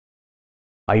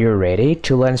Are you ready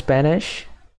to learn Spanish?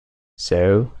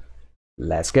 So,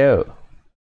 let's go.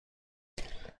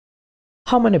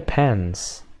 How many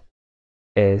pens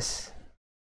es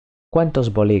 ¿cuántos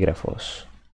bolígrafos?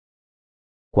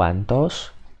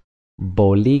 ¿Cuántos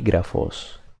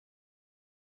bolígrafos?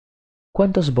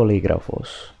 ¿Cuántos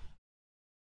bolígrafos?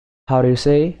 How do you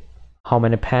say how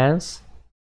many pens?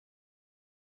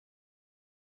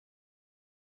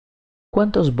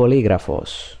 ¿Cuántos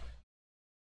bolígrafos?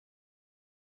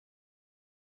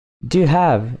 Do you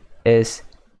have es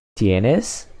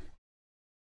 ¿tienes?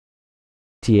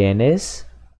 ¿Tienes?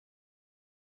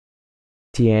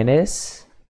 ¿Tienes?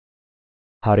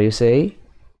 How do you say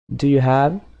do you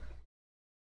have?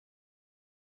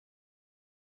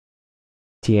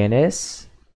 ¿Tienes?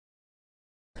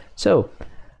 So,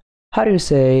 how do you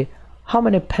say how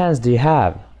many pens do you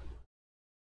have?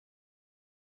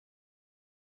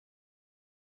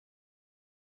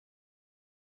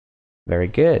 Very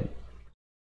good.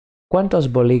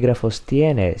 ¿Cuántos bolígrafos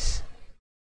tienes?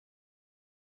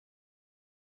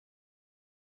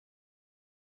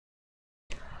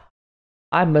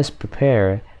 I must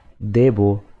prepare.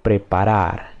 Debo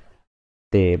preparar.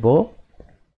 Debo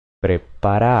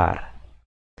preparar.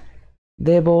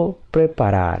 Debo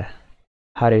preparar.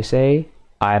 How do you say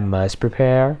I must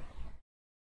prepare?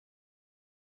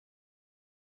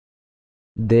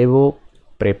 Debo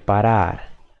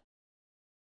preparar.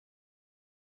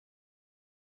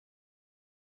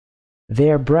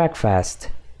 Their breakfast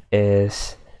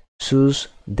es sus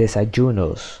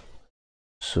desayunos.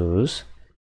 Sus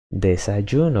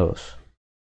desayunos.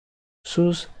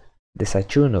 Sus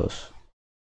desayunos.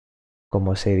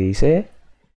 ¿Cómo se dice?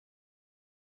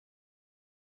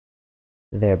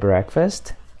 Their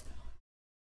breakfast.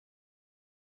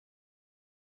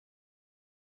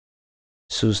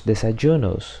 Sus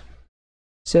desayunos.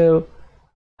 So,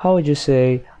 how would you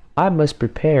say I must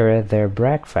prepare their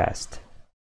breakfast?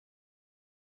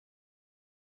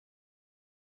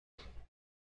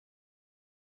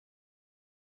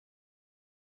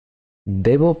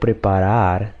 Debo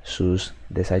preparar sus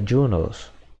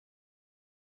desayunos.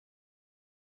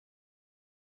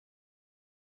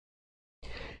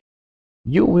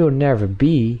 You will never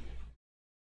be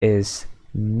es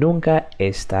nunca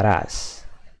estarás.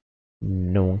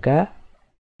 Nunca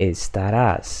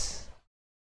estarás.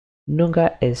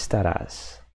 Nunca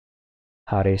estarás.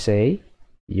 How do you say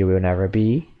you will never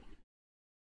be?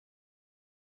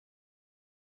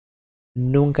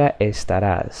 Nunca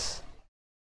estarás.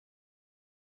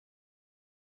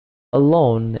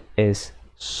 Alone es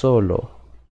solo.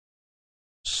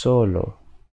 Solo.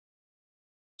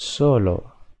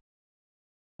 Solo.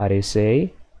 How do you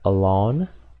say alone?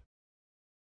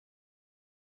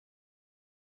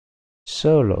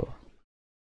 Solo.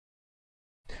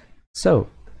 So,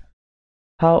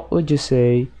 how would you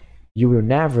say you will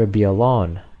never be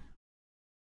alone?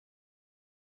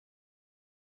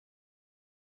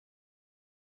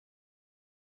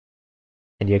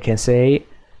 And you can say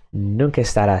nunca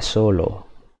estarás solo.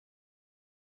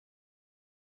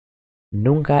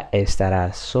 Nunca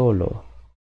estarás solo.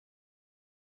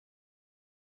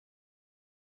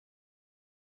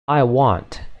 I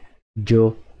want.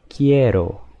 Yo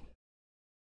quiero.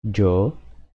 Yo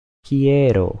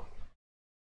quiero.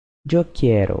 Yo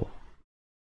quiero.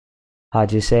 How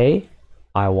do you say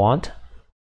I want?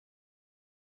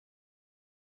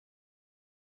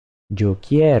 Yo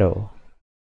quiero.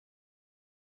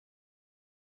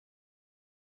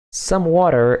 Some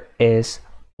water es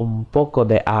un poco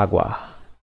de agua.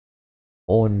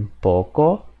 Un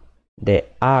poco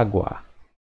de agua.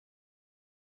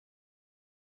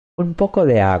 Un poco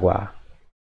de agua.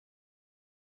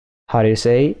 How do you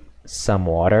say some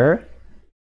water?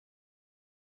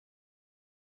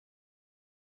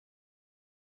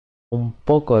 Un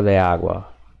poco de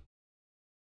agua.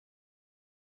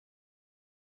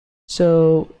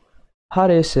 So, how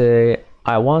do you say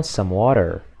I want some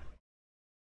water?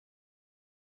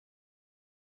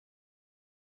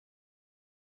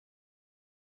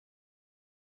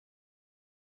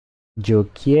 Yo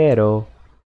quiero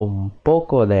un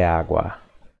poco de agua.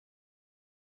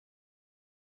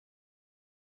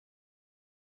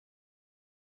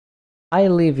 I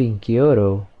live in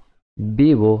Kyoto.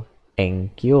 Vivo en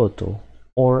Kyoto.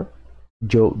 Or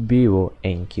yo vivo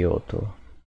en Kyoto.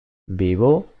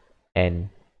 Vivo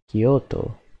en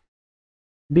Kyoto.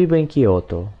 Vivo en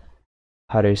Kyoto.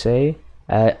 How do you say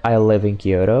I live in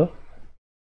Kyoto?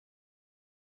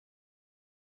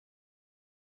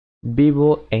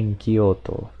 Vivo en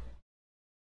Kyoto.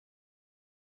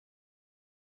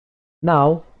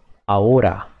 Now,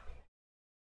 ahora.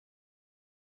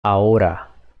 Ahora.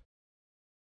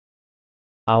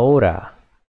 Ahora.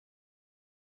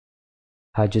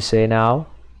 How'd you say now?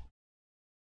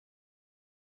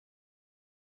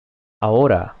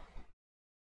 Ahora.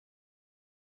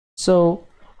 So,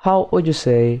 how would you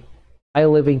say, I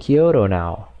live in Kyoto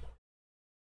now?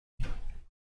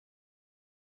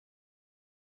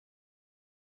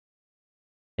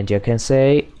 And you can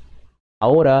say,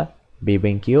 ahora vivo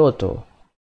en Kyoto.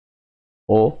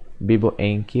 O vivo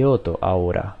en Kyoto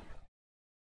ahora.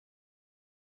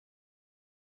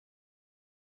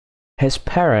 His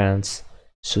parents,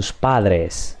 sus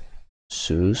padres.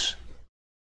 Sus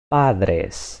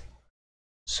padres.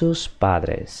 Sus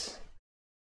padres.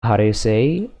 How do you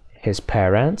say his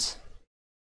parents?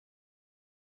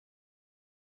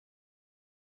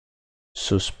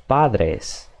 Sus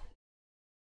padres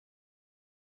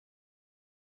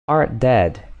are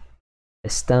dead.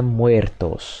 Están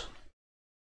muertos.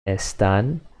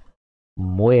 Están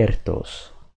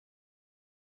muertos.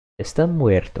 Están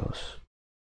muertos.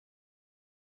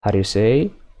 How do you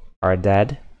say are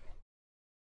dead?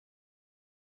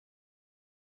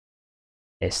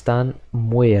 Están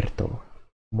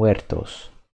muertos.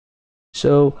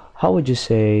 So, how would you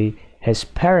say his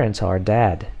parents are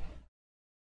dead?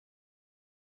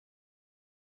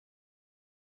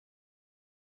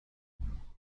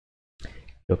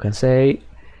 You can say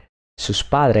sus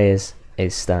padres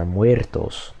están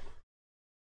muertos.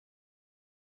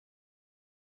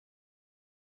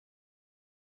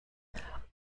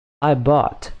 I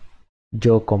bought.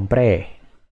 Yo compré.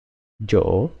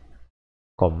 Yo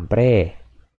compré.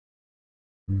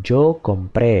 Yo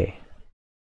compré.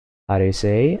 How do you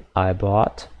say I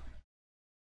bought?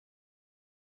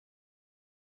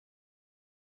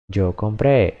 Yo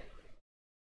compré.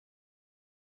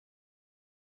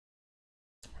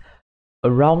 A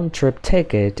round trip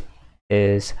ticket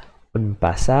is un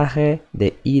pasaje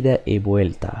de ida y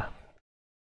vuelta.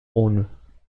 Un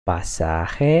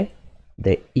pasaje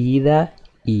de ida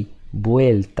y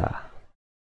vuelta.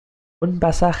 Un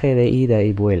pasaje de ida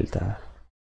y vuelta.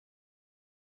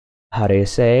 How do you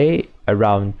say a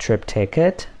round trip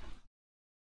ticket?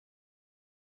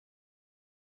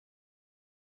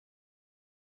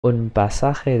 Un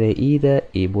pasaje de ida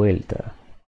y vuelta.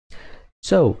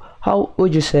 So, how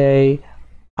would you say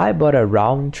I bought a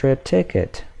round trip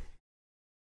ticket?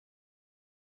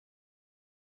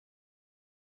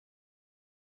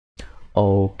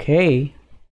 Okay,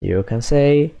 you can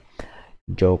say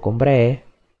yo compré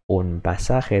un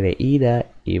pasaje de ida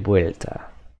y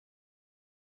vuelta.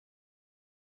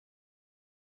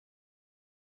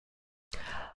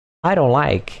 I don't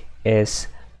like is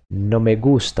no me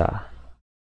gusta.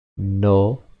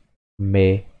 No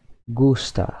me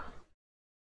gusta.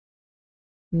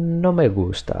 No me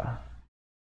gusta.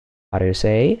 How do you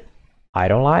say I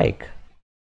don't like?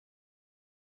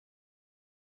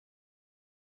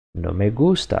 No me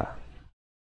gusta.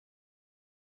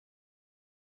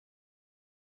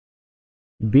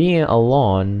 Being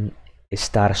alone,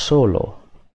 estar solo.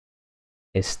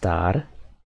 Estar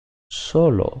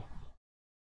solo.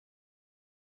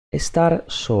 Estar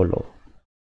solo.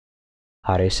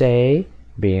 How do you say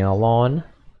being alone?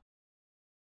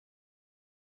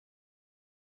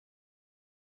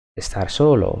 Estar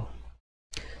solo.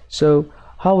 So,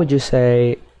 how would you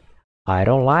say I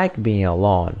don't like being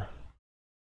alone?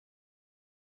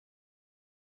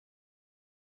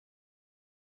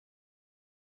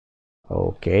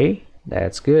 Okay,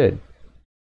 that's good.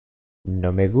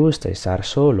 No me gusta estar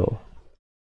solo.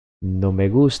 No me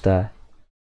gusta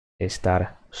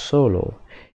estar solo.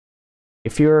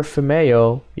 If you're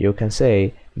female, you can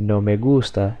say no me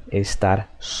gusta estar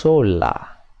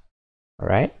sola.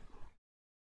 Alright?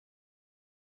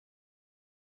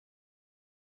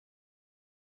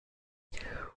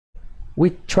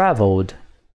 We traveled.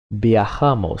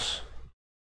 Viajamos.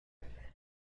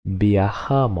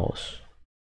 Viajamos.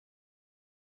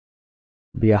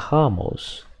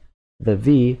 Viajamos. The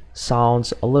V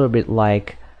sounds a little bit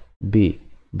like B.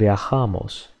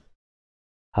 Viajamos.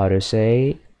 How to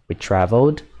say we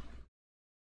traveled?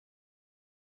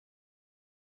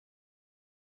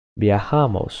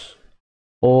 Viajamos.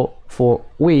 Or for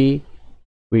we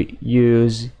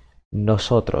use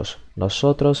nosotros.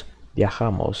 Nosotros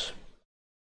viajamos.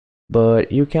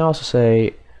 But you can also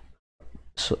say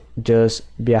just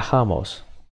viajamos.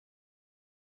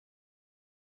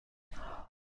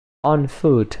 On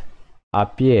foot, a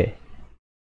pie.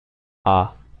 A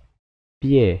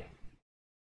pie.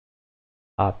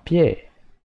 A pie.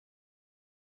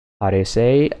 How do you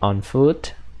say on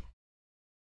foot?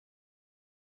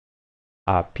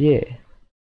 A pie.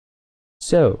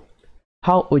 So,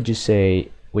 how would you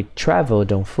say we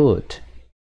traveled on foot?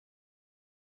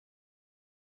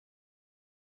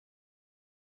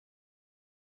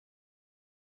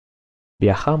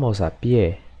 Viajamos a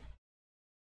pie.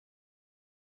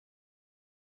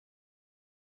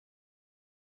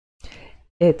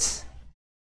 It's,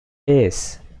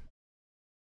 is,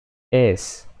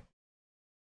 is,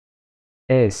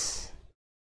 is.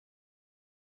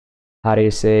 How do you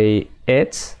say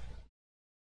it's?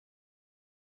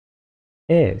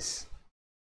 Is.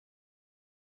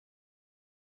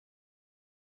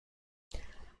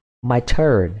 My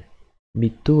turn.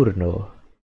 Mi turno.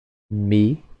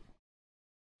 Mi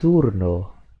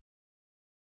turno.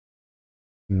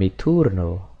 Mi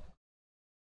turno.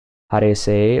 How do you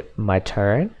say my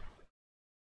turn?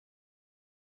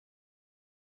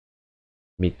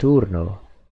 Mi turno.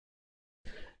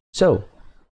 So,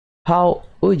 how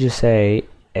would you say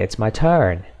it's my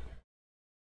turn?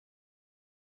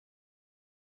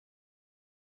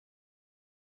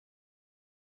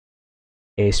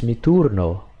 Es mi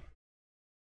turno.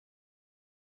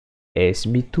 Es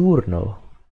mi turno.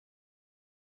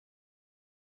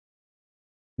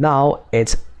 Now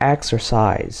it's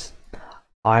exercise.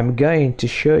 I'm going to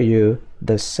show you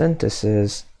the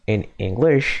sentences in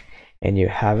English and you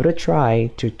have to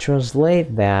try to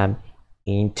translate them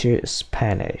into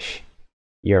Spanish.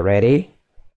 You ready?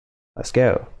 Let's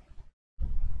go.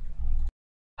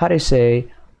 How do you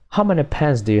say, how many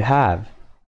pens do you have?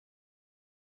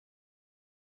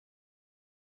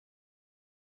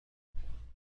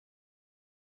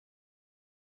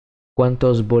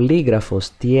 ¿Cuántos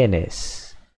bolígrafos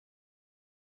tienes?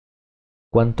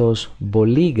 ¿Cuántos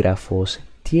bolígrafos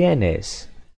tienes?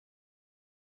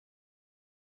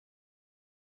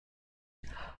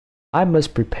 I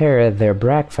must prepare their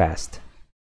breakfast.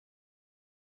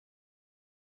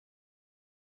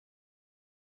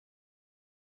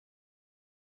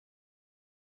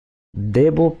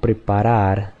 Debo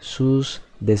preparar sus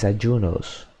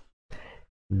desayunos.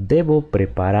 Debo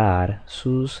preparar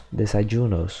sus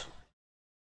desayunos.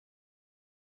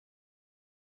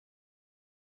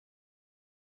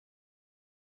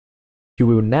 You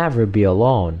will never be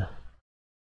alone.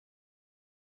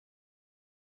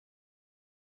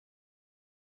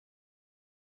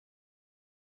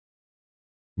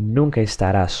 Nunca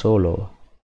estarás solo.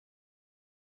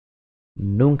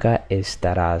 Nunca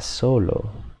estarás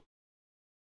solo.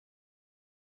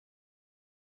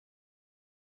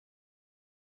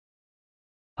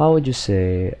 How would you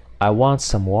say, I want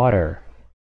some water?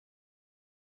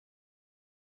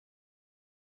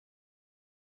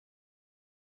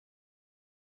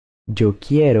 Yo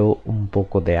quiero un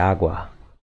poco de agua.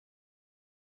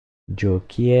 Yo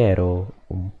quiero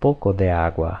un poco de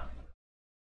agua.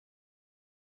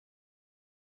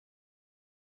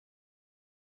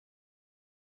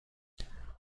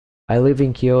 I live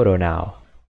in Kyoto now.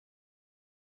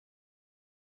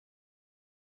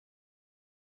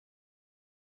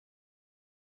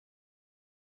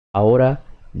 Ahora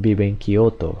vivo en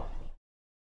Kyoto.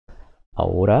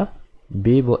 Ahora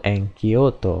vivo en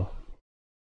Kyoto.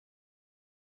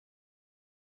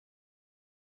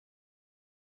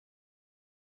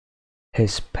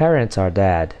 His parents are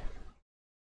dead.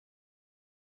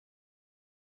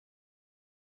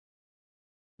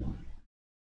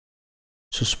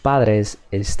 Sus padres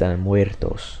están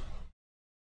muertos.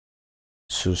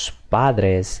 Sus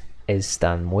padres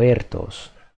están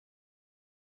muertos.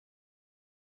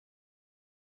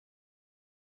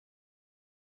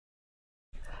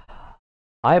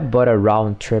 I bought a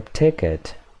round-trip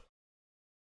ticket.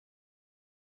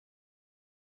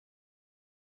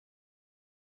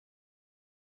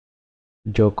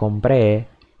 Yo compré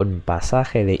un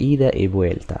pasaje de ida y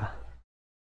vuelta.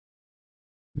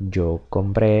 Yo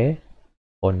compré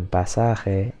un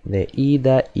pasaje de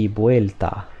ida y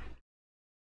vuelta.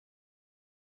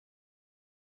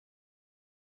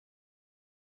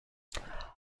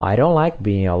 I don't like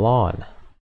being alone.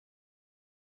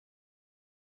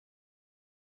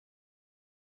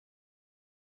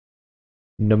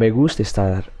 No me gusta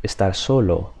estar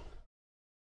solo.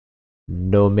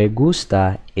 No me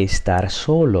gusta estar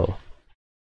solo.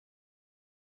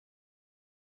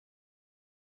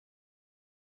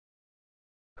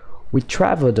 We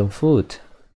traveled on foot.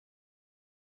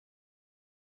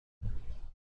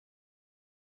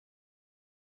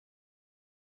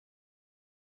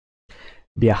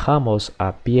 Viajamos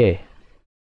a pie.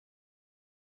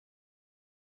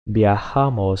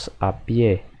 Viajamos a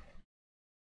pie.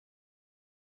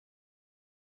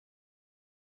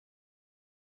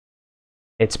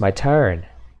 It's my turn.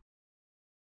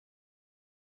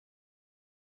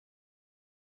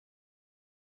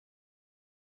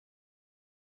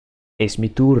 Es mi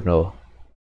turno.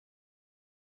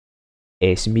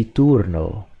 Es mi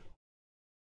turno.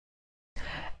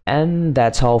 And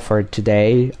that's all for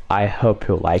today. I hope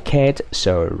you like it,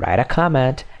 so write a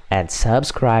comment and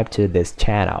subscribe to this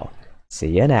channel. See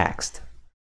you next.